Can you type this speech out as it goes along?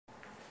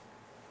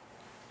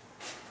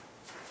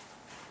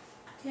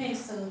Okay,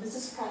 so this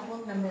is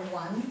problem number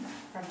 1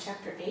 from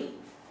chapter 8.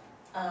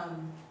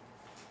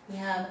 We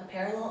have a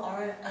parallel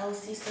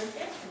RLC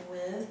circuit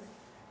with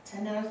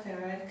 10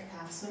 nanofarad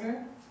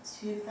capacitor,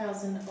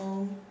 2000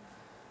 ohm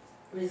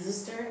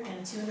resistor,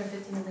 and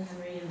 250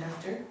 millihenry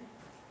inductor.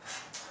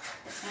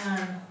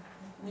 And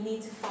we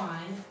need to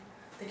find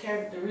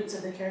the roots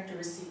of the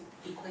characteristic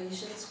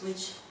equations,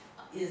 which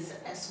is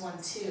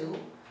S12.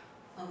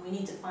 We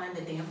need to find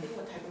the damping,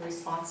 what type of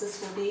response this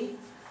will be.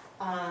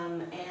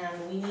 And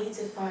we need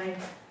to find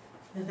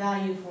the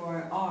value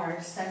for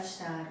R such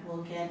that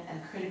we'll get a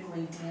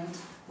critically damped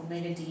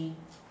omega D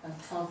of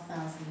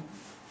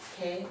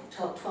 12K.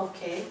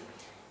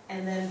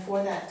 And then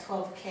for that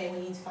 12K, we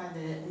need to find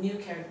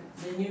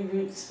the new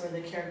roots for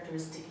the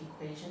characteristic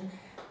equation.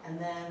 And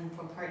then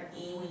for part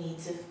E, we need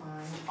to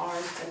find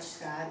R such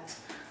that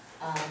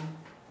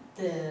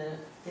the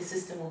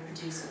system will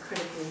produce a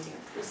critically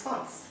damped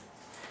response.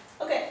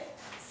 Okay,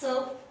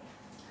 so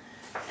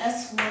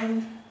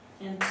S1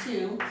 and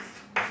 2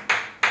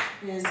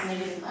 is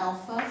negative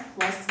alpha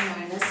plus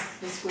minus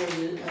the square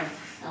root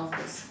of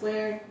alpha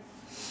squared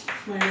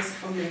minus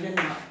omega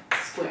naught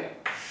squared.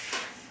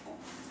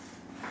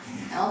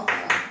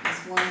 Alpha is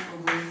 1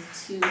 over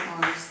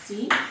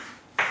 2RC.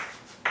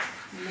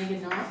 Omega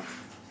naught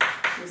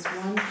is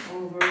 1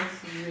 over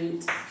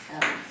root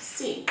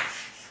LC.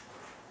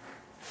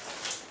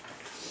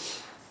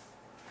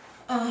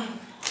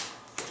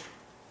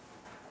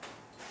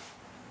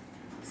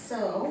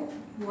 So,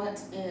 what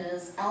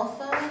is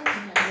alpha? We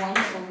have 1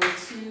 over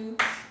 2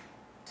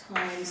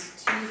 times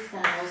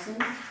 2000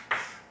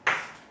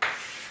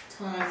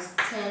 times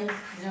 10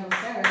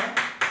 nanofarad.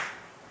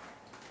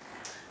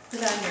 Put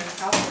that in your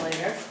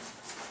calculator,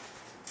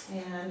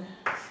 and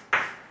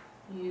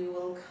you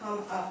will come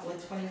up with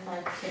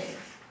 25K.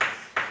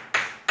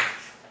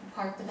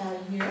 Park the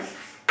value here.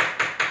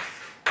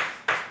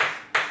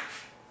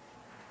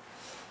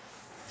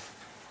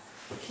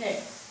 Okay,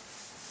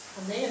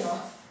 omega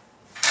naught.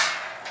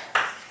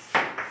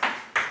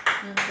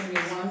 That's going to be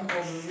 1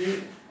 over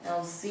root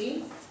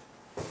LC,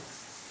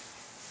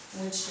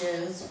 which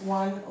is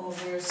 1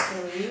 over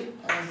square root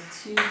of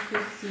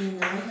 250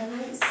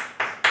 millihenries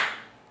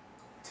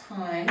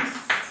times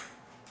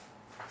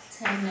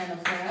 10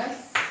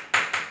 nanofarads.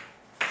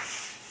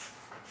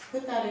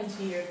 Put that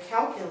into your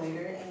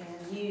calculator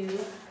and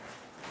you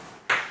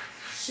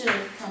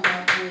should come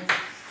up with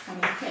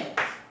 20K.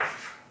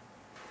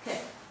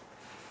 Okay,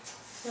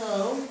 so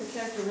the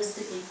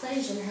characteristic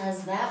equation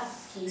has that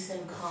piece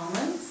in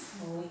common,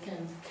 so we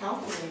can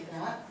calculate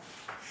that.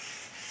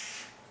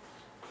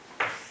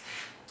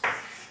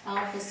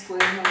 Alpha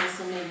squared minus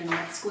omega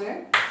naught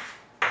squared,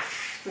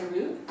 square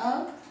root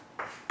of,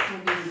 will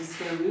be the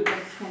square root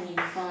of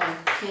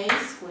 25K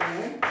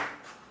squared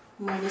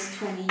minus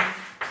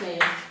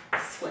 20K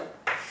squared.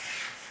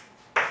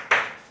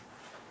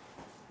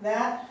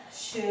 That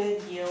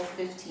should yield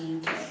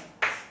 15K.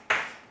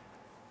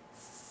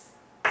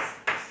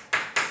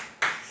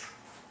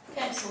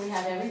 Okay, so we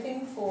have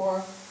everything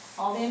for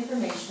all the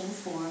information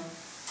for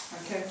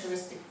our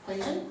characteristic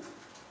equation.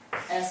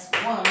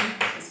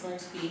 S1 is going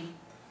to be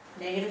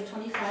negative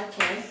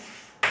 25K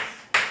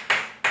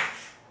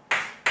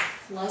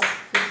plus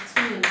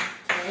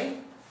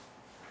 15K.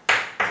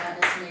 That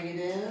is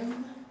negative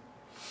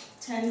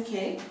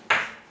 10K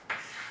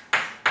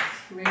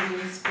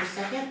radians per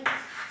second.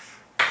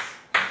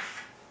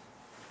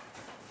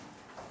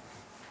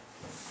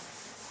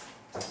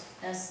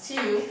 S2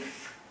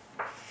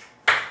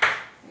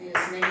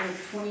 is negative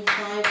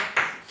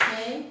 25K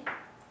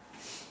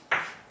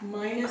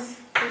minus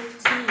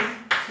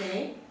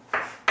 15K.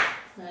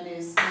 That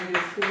is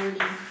negative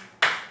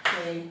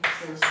 40K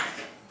per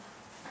second.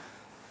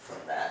 So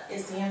that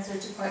is the answer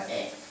to part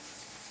A.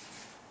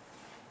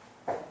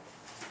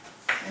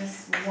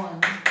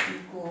 S1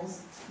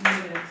 equals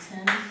negative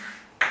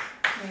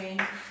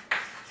 10K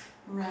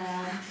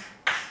rad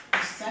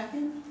per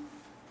second.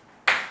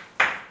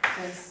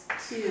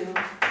 S2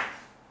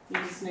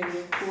 equals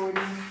negative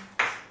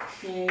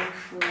 40K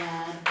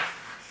rad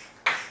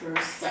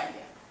per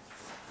second.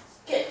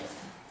 Good.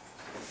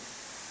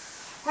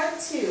 Part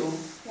 2.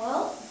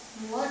 Well,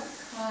 what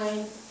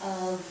kind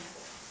of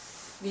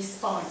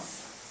response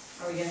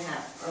are we going to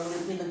have, or are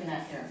we looking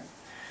at here?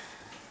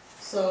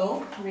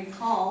 So,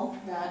 recall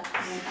that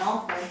when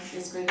alpha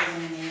is greater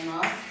than omega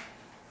naught,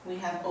 we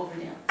have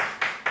overdamped.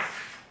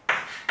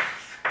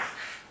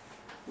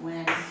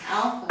 When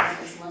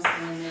alpha is less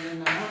than omega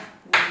naught,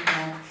 we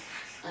have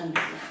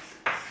underdamped.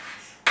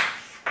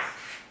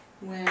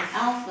 When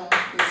alpha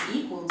is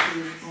equal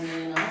to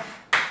omega naught,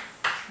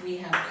 we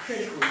have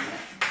critically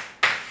damped.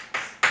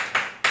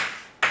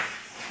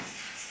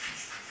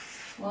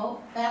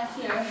 Well, back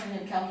here, we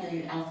have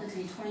calculated alpha to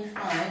be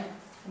 25,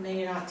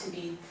 omega naught to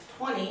be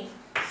 20.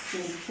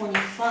 Since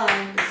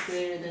 25 is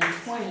greater than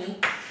 20,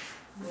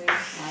 we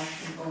have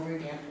an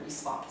overdamped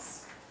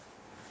response.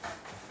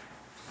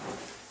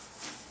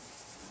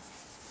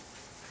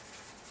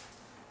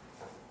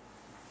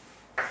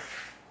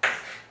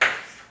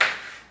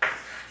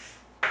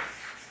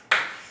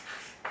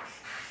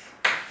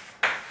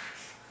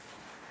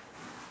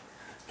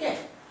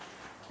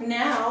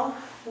 Now,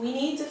 we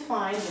need to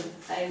find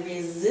a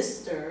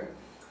resistor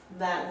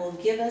that will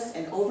give us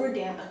a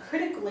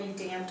critically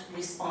damped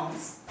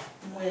response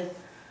with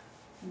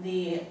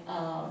the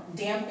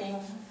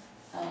damping,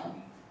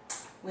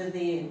 with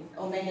the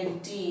omega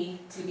D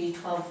to be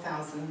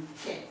 12,000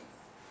 K,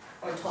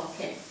 or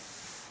 12K.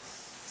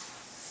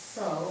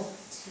 So,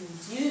 to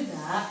do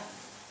that,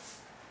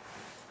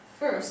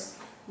 first,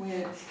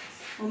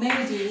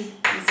 omega D is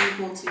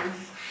equal to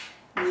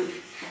root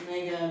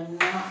omega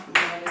naught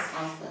minus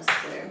alpha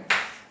squared.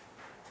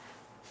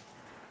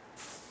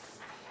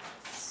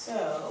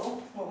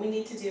 So, what we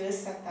need to do is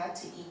set that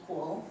to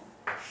equal.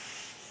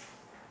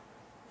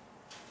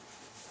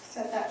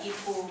 Set that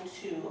equal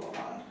to, hold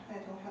on, I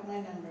don't have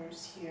my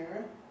numbers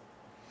here.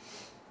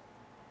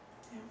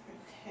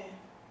 Okay.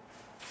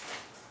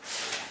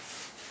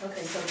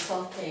 Okay, so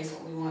 12K is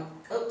what we want.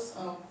 Oops,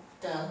 oh,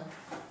 duh,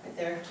 right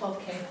there,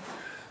 12K.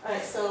 All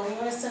right, so we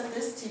want to set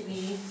this to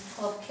be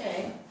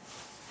 12K.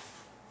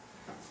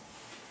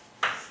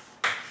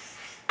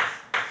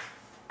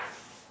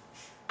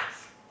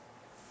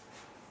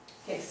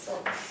 Okay,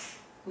 so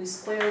we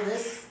square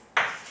this.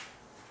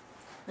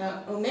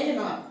 Now, omega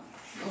naught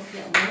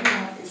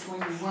is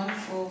going to be 1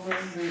 over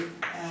root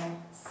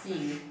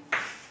LC.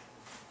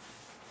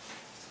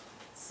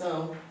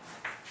 So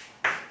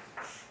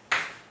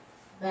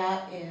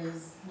that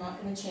is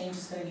not going to change,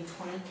 it's going to be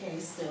 20K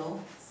still.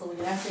 So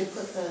we have to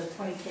put the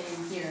 20K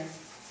in here.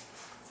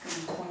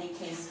 It's going to be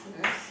 20K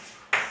squared.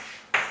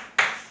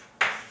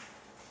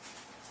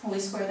 We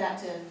square that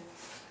to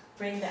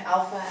bring the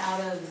alpha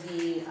out of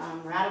the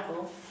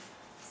radical.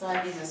 So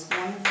that gives us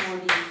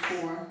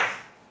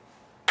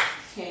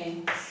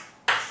 144K.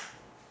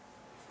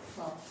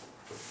 Well,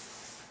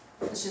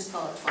 let's just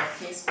call it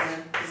 12K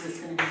squared because it's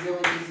going to be a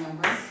really big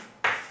number.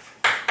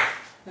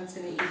 That's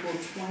going to equal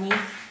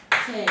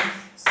 20K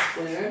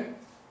squared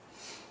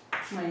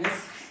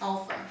minus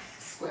alpha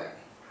squared.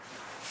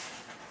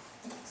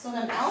 So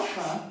then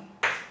alpha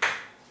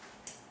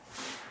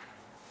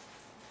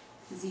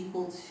is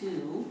equal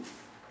to,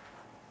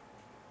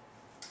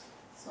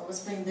 so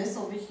let's bring this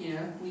over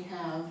here. We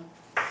have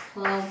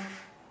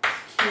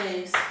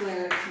 12K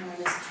squared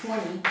minus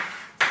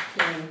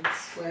 20K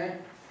squared.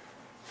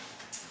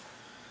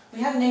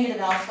 We have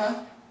negative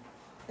alpha.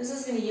 This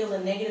is going to yield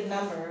a negative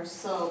number,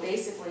 so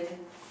basically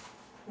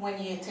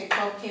when you take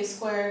 12K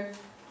squared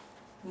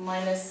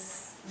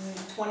minus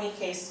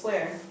 20K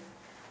squared,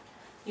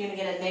 you're going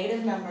to get a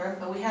negative number,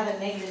 but we have a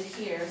negative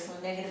here, so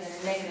a negative and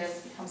a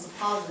negative becomes a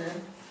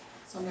positive.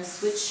 So I'm going to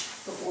switch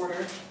the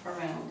order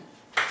around.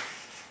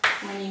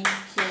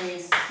 20K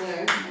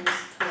squared minus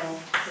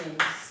 12K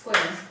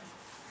squared.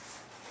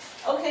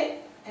 Okay,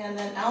 and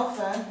then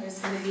alpha is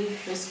going to be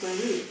the square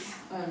root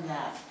of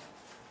that.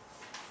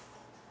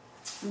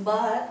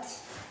 But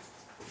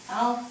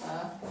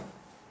alpha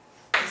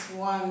is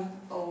 1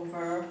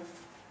 over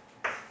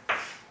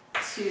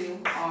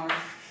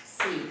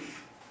 2RC.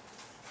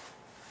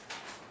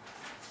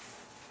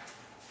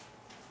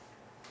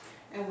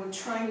 And we're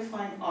trying to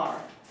find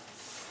R.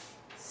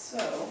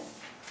 So,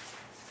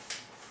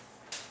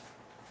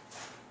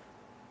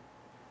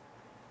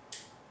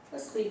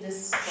 let's leave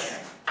this square.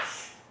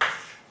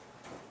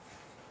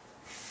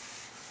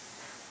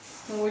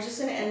 And we're just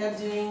going to end up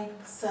doing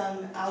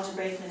some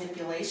algebraic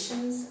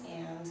manipulations,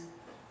 and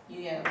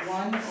you get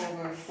 1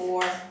 over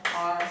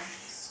 4R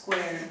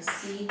squared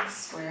C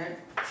squared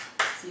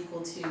is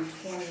equal to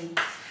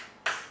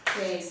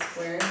 20K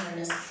squared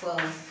minus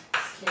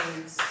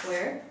 12K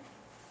squared.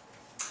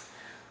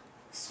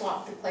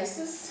 Swap the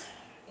places,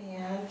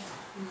 and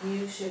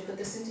you should put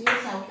this into your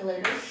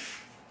calculator.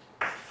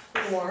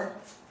 4,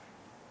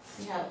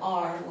 you have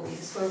R will be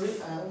the square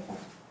root of.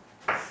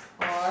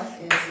 R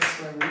is the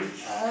square root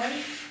of.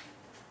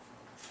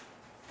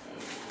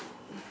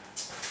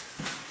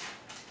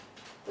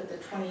 Put the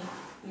 20,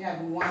 you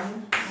have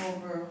 1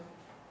 over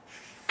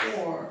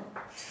 4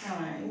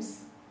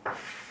 times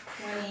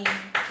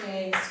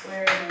 20K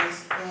squared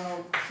minus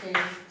 12K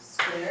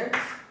squared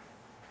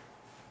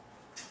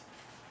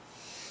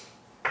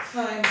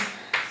times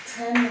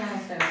 10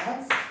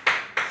 nanofarads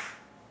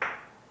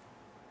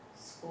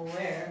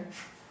squared.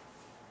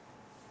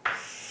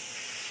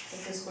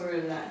 What's the square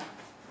root of that?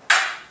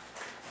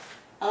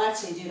 I'll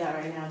actually do that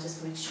right now just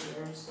to make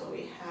sure. So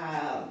we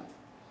have,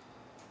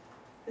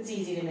 it's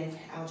easy to make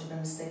algebra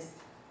mistakes,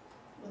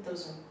 but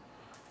those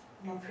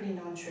are pretty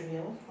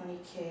non-trivial.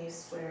 20K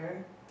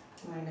squared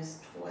minus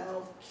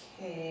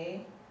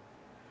 12K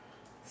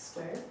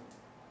squared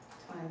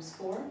times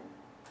 4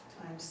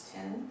 times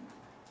 10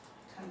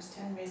 times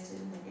 10 raised to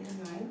negative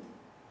 9.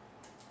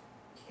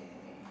 Okay.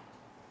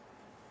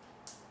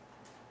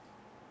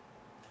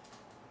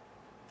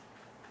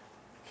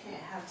 Okay, I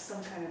have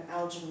some kind of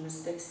algebra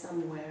mistake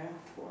somewhere.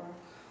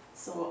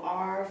 So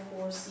R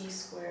 4C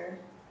squared.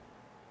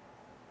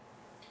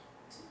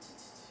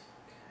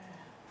 Okay.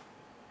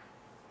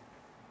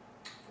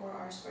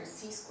 4R squared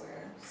C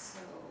squared. So,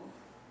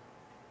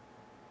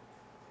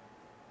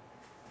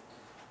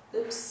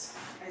 oops,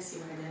 I see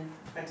what I did.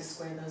 I have to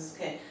square those.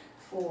 Okay,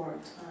 4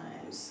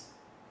 times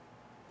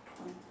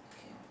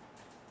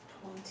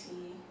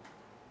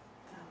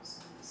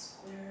 20,000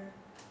 squared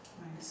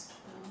minus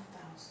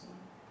 12,000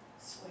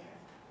 squared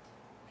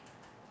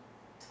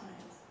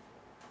times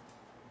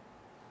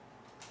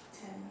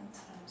 10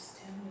 times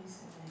 10 raised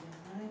to the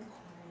 -9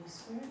 quantity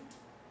squared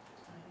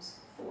times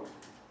 4.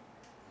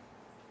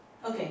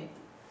 Okay,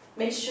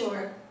 make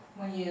sure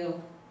when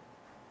you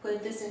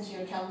put this into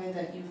your calculator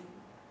that you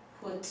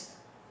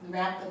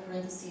wrap the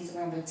parentheses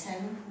around the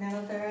 10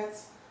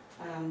 nanofarads.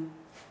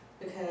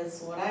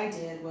 Because what I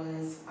did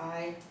was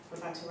I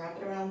forgot to wrap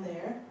it around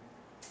there,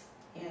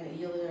 and it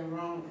yielded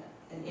an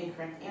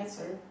incorrect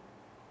answer.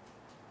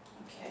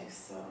 Okay,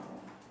 so,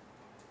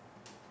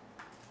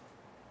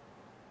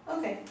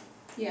 okay,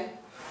 yeah.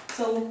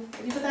 So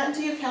if you put that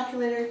into your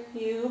calculator,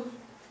 you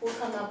will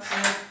come up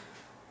with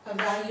a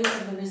value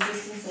of the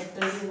resistance of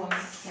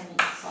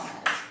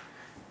 3125.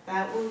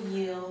 That will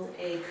yield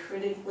a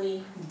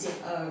critically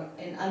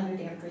an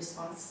underdamped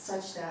response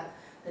such that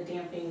the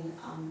damping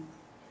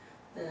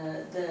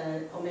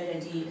the omega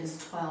d is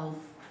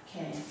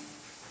 12K.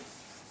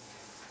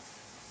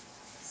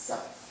 So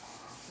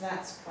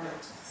that's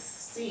part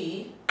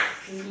C,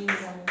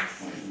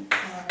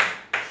 3125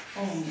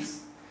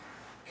 ohms.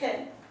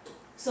 Okay.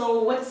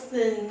 So what's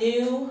the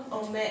new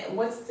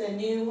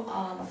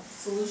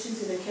solution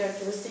to the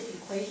characteristic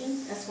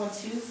equation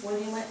S12 for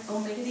the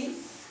omega d?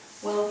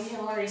 Well, we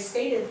have already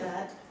stated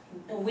that,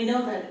 and we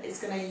know that it's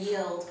going to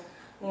yield,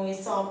 when we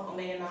solve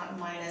omega naught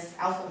minus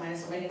alpha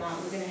minus omega naught,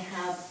 we're going to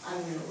have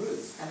unreal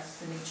roots. That's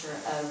the nature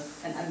of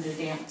an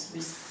underdamped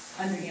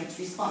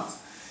response,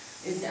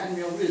 is the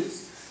unreal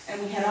roots.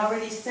 And we had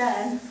already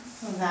said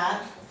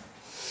that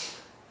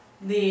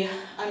the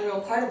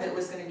unreal part of it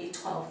was going to be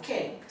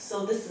 12K.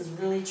 So this is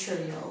really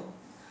trivial.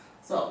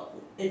 So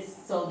the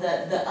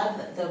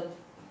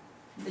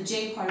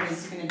J part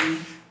is going to be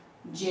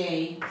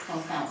J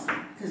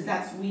 12,000, because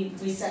that's we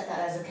set that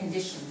as a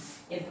condition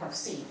in part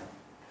C.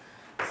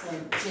 So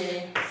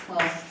J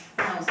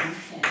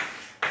 12,000K.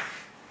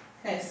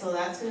 Okay, so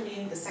that's going to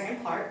be the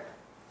second part.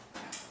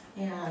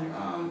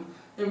 And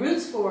the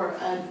roots for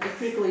a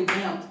critically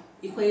damped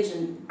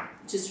equation,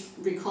 just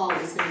recall,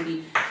 is going to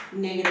be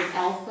negative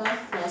alpha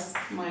plus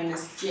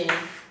minus J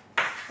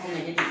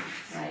omega d,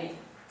 right?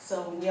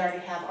 So we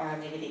already have our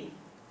omega d.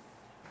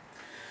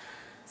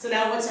 So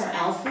now what's our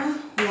alpha?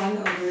 1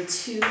 over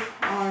 2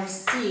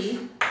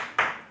 RC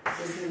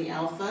is going to be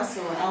alpha.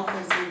 So alpha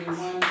is going to be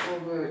 1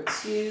 over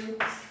 2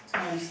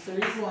 times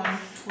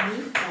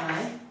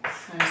 3125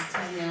 times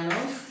 10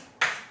 nanos.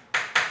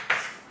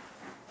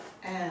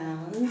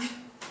 And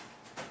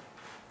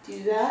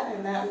do that,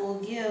 and that will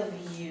give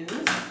you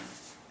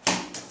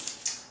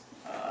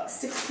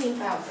 16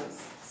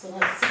 thousandths. So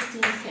that's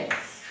 16K.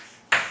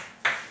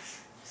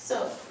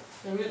 So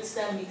the roots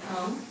then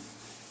become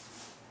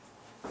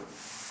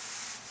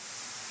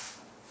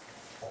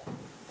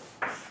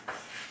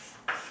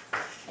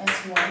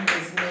S1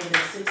 is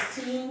negative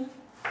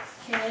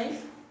 16K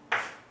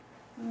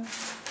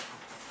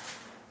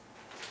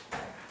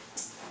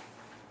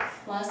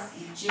plus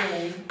J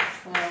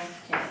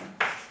 12K.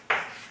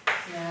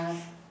 Yeah.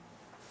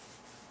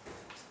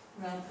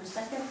 Round per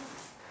second.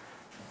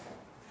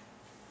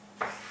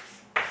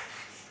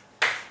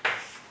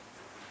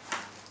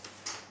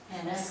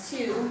 And S2,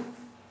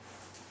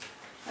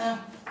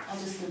 I'll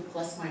just do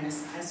plus minus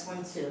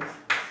S1 too.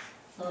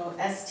 So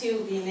S2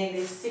 will be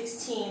negative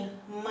 16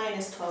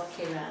 minus 12K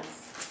rads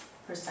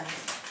per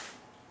second.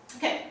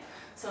 Okay,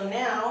 so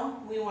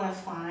now we want to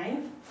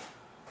find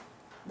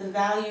the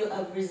value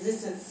of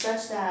resistance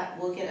such that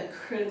we'll get a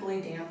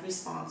critically damped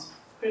response.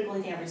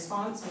 Critically damped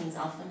response means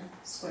alpha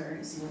squared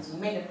is equal to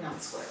omega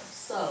naught squared.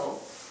 So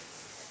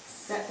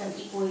set them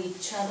equal to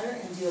each other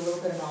and do a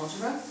little bit of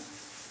algebra.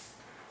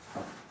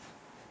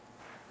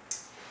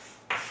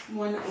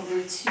 1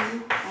 over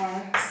 2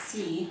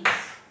 RC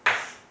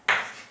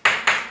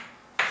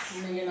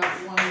omega naught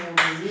 1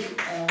 over root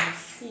of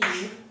C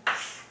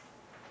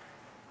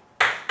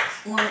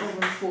 1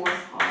 over 4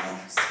 R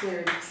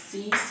squared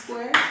C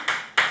squared 1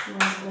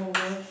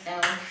 over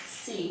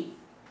LC.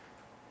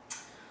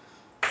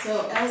 So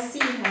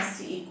LC has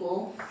to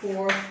equal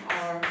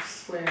 4R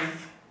squared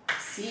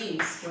C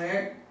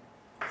squared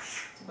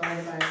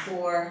divided by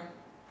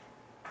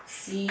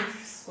 4C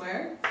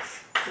squared,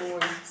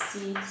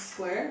 4C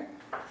squared.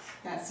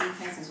 That C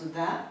cancels with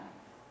that.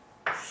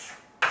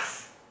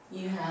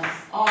 You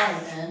have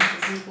R then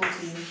is equal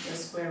to the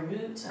square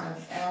root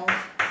of L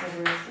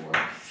over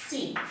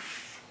 4C.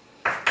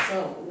 So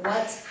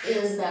what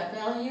is that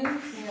value?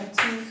 We have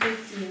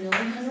 250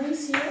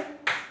 millihenries here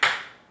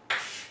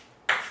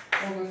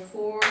over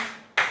 4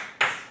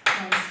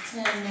 times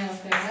 10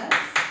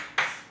 nanofarads.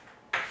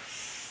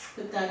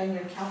 Put that in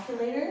your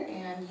calculator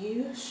and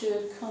you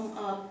should come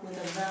up with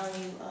a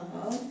value of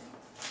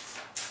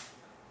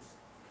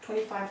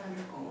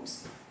 2,500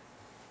 ohms.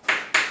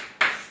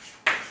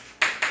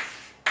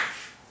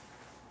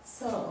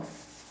 So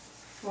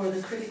for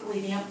the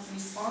critically damped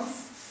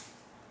response,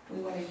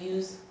 we want to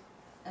use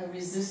a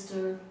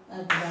resistor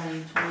of the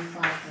value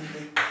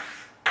 2,500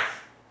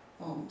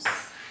 ohms.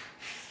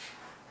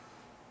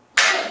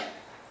 Okay.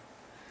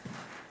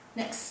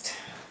 Next,